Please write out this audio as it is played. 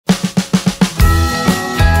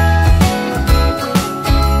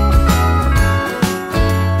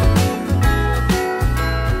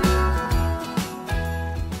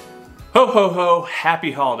ho ho,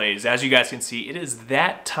 happy holidays. As you guys can see, it is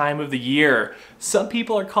that time of the year. Some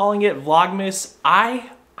people are calling it Vlogmas.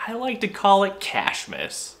 I like to call it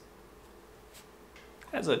Cashmas.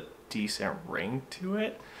 Has a decent ring to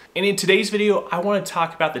it. And in today's video, I want to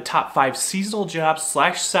talk about the top 5 seasonal jobs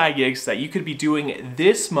 / side gigs that you could be doing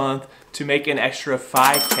this month to make an extra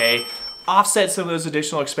 5K, offset some of those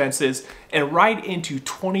additional expenses, and ride into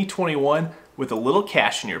 2021 with a little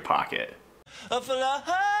cash in your pocket. But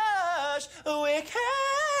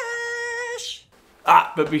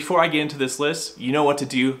before I get into this list, you know what to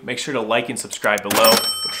do. Make sure to like and subscribe below.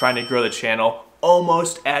 We're trying to grow the channel,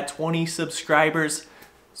 almost at 20 subscribers.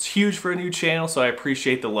 It's huge for a new channel, so I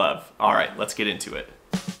appreciate the love. All right, let's get into it.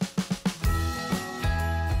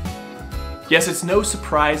 Yes, it's no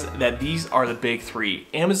surprise that these are the big 3.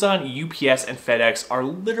 Amazon, UPS, and FedEx are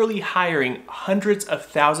literally hiring hundreds of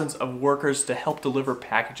thousands of workers to help deliver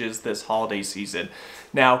packages this holiday season.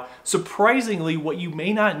 Now, surprisingly, what you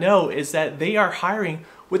may not know is that they are hiring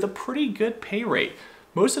with a pretty good pay rate.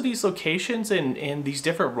 Most of these locations and these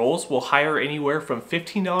different roles will hire anywhere from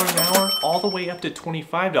 $15 an hour all the way up to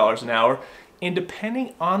 $25 an hour. And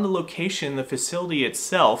depending on the location, the facility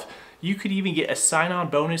itself, you could even get a sign-on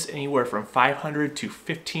bonus anywhere from $500 to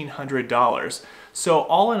 $1,500. So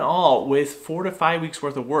all in all, with 4 to 5 weeks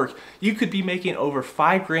worth of work, you could be making over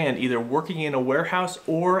 $5 grand either working in a warehouse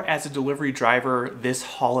or as a delivery driver this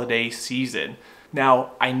holiday season.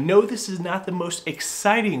 Now, I know this is not the most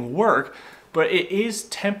exciting work, but it is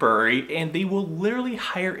temporary and they will literally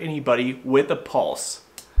hire anybody with a pulse.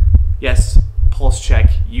 Yes, pulse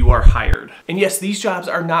check, you are hired. And yes, these jobs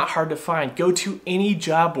are not hard to find. Go to any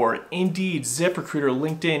job board, Indeed, ZipRecruiter,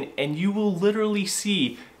 LinkedIn, and you will literally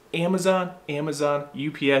see Amazon,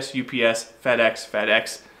 UPS,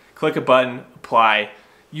 FedEx. Click a button, apply.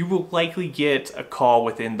 You will likely get a call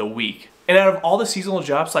within the week. And out of all the seasonal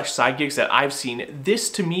jobs / side gigs that I've seen, this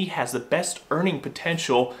to me has the best earning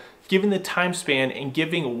potential given the time span and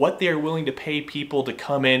giving what they're willing to pay people to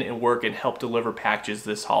come in and work and help deliver packages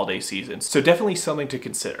this holiday season. So definitely something to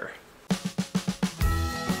consider.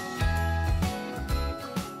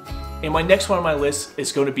 And my next one on my list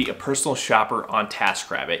is going to be a personal shopper on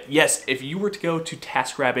TaskRabbit. Yes, if you were to go to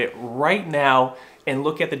TaskRabbit right now and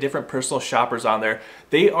look at the different personal shoppers on there,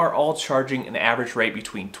 they are all charging an average rate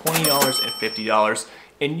between $20 and $50.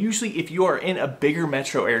 And usually if you are in a bigger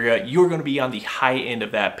metro area, you're going to be on the high end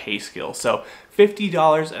of that pay scale. So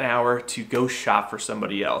 $50 an hour to go shop for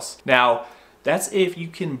somebody else. Now, that's if you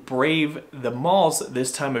can brave the malls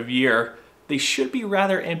this time of year. They should be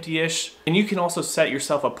rather empty-ish, and you can also set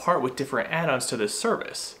yourself apart with different add-ons to this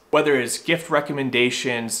service. Whether it's gift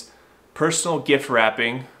recommendations, personal gift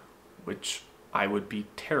wrapping, which I would be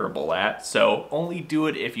terrible at, so only do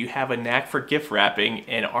it if you have a knack for gift wrapping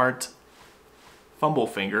and aren't fumble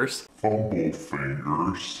fingers.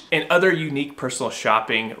 And other unique personal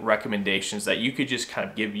shopping recommendations that you could just kind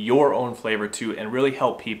of give your own flavor to and really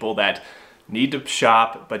help people that need to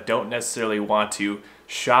shop but don't necessarily want to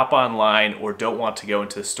shop online or don't want to go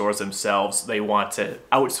into the stores themselves. They want to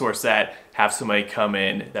outsource that, have somebody come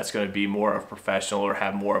in that's going to be more of a professional or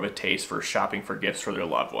have more of a taste for shopping for gifts for their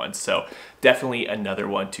loved ones. So definitely another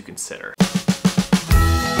one to consider.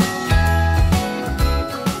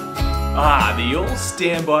 The old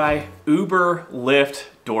standby, Uber, Lyft,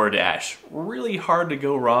 DoorDash. Really hard to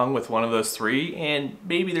go wrong with one of those 3, and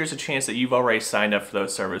maybe there's a chance that you've already signed up for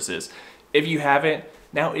those services. If you haven't,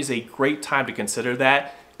 now is a great time to consider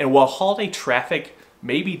that. And while holiday traffic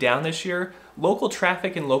may be down this year, local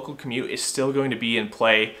traffic and local commute is still going to be in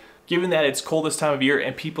play, given that it's cold this time of year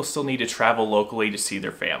and people still need to travel locally to see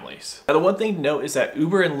their families. Now, the one thing to note is that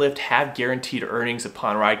Uber and Lyft have guaranteed earnings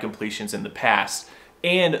upon ride completions in the past.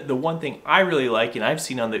 And the one thing I really like, and I've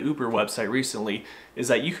seen on the Uber website recently, is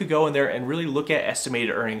that you could go in there and really look at estimated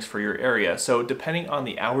earnings for your area. So depending on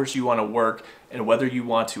the hours you want to work and whether you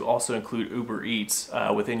want to also include Uber Eats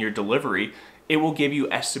within your delivery, it will give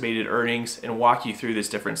you estimated earnings and walk you through this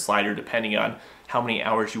different slider depending on how many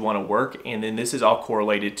hours you want to work. And then this is all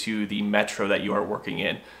correlated to the metro that you are working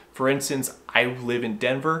in. For instance, I live in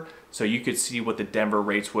Denver, so you could see what the Denver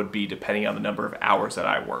rates would be depending on the number of hours that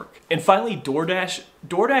I work. And finally, DoorDash.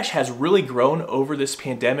 DoorDash has really grown over this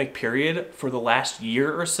pandemic period for the last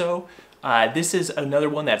year or so. This is another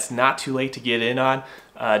one that's not too late to get in on.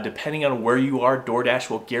 Depending on where you are, DoorDash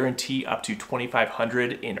will guarantee up to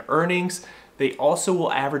 $2,500 in earnings. They also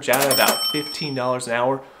will average out at about $15 an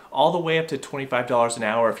hour, all the way up to $25 an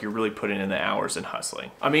hour if you're really putting in the hours and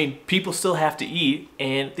hustling. I mean, people still have to eat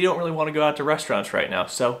and they don't really want to go out to restaurants right now.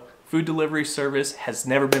 So food delivery service has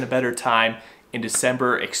never been a better time. In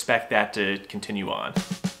December, expect that to continue on.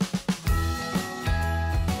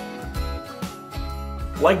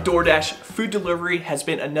 Like DoorDash, food delivery has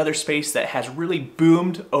been another space that has really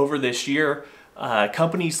boomed over this year.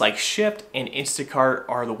 Companies like Shipt and Instacart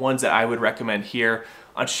are the ones that I would recommend here.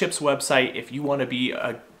 On Shipt's website, if you want to be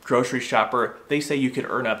a grocery shopper, they say you could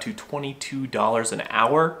earn up to $22 an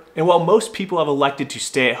hour. And while most people have elected to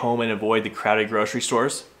stay at home and avoid the crowded grocery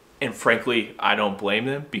stores, and frankly, I don't blame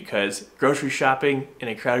them, because grocery shopping in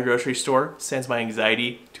a crowded grocery store sends my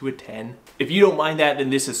anxiety to a 10. If you don't mind that,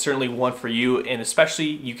 then this is certainly one for you, and especially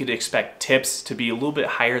you could expect tips to be a little bit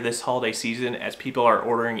higher this holiday season as people are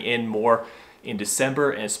ordering in more in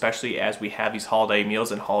December, and especially as we have these holiday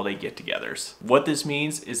meals and holiday get-togethers. What this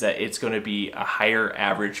means is that it's going to be a higher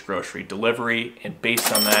average grocery delivery, and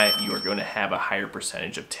based on that, you are going to have a higher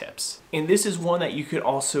percentage of tips. And this is one that you could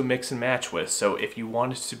also mix and match with. So if you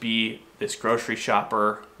wanted to be this grocery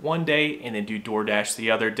shopper one day and then do DoorDash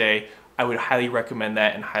the other day, I would highly recommend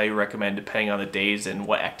that, and highly recommend, depending on the days and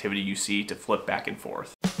what activity you see, to flip back and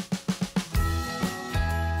forth.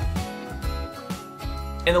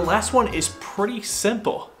 And the last one is pretty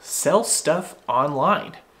simple. Sell stuff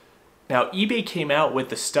online. Now, eBay came out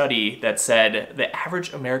with a study that said the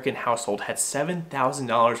average American household had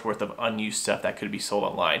 $7,000 worth of unused stuff that could be sold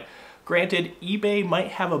online. Granted, eBay might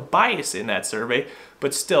have a bias in that survey,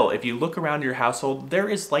 but still, if you look around your household, there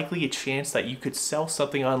is likely a chance that you could sell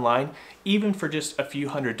something online, even for just a few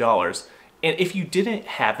 $100s. And if you didn't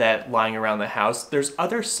have that lying around the house, there's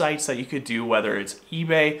other sites that you could do, whether it's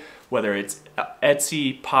eBay, whether it's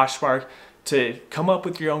Etsy, Poshmark, to come up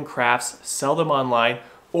with your own crafts, sell them online,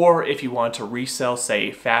 or if you want to resell, say,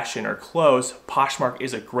 fashion or clothes, Poshmark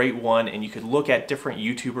is a great one, and you could look at different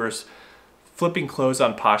YouTubers flipping clothes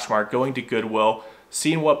on Poshmark, going to Goodwill,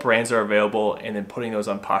 seeing what brands are available, and then putting those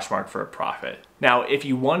on Poshmark for a profit. Now, if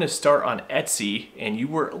you want to start on Etsy and you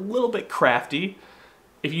were a little bit crafty,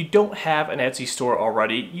 if you don't have an Etsy store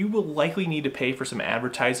already, you will likely need to pay for some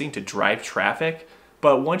advertising to drive traffic.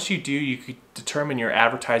 But once you do, you could determine your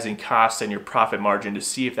advertising cost and your profit margin to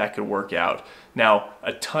see if that could work out. Now,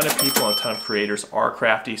 a ton of people and a ton of creators are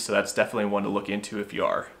crafty, so that's definitely one to look into if you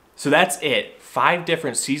are. So that's it. 5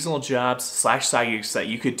 different seasonal jobs / side gigs that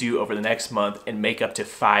you could do over the next month and make up to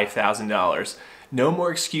 $5,000. No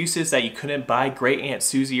more excuses that you couldn't buy Great Aunt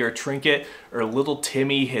Susie or Trinket or little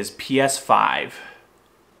Timmy his PS5.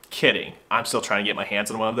 Kidding. I'm still trying to get my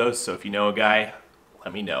hands on one of those, so if you know a guy,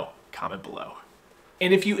 let me know. Comment below.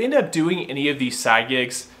 And if you end up doing any of these side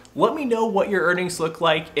gigs, let me know what your earnings look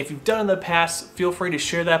like. If you've done in the past, feel free to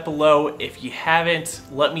share that below. If you haven't,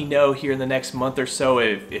 let me know here in the next month or so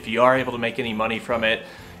if you are able to make any money from it.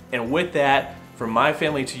 And with that, from my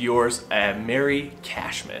family to yours, a Merry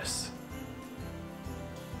Cashmas.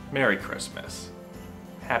 Merry Christmas.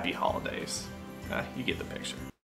 Happy holidays. You get the picture.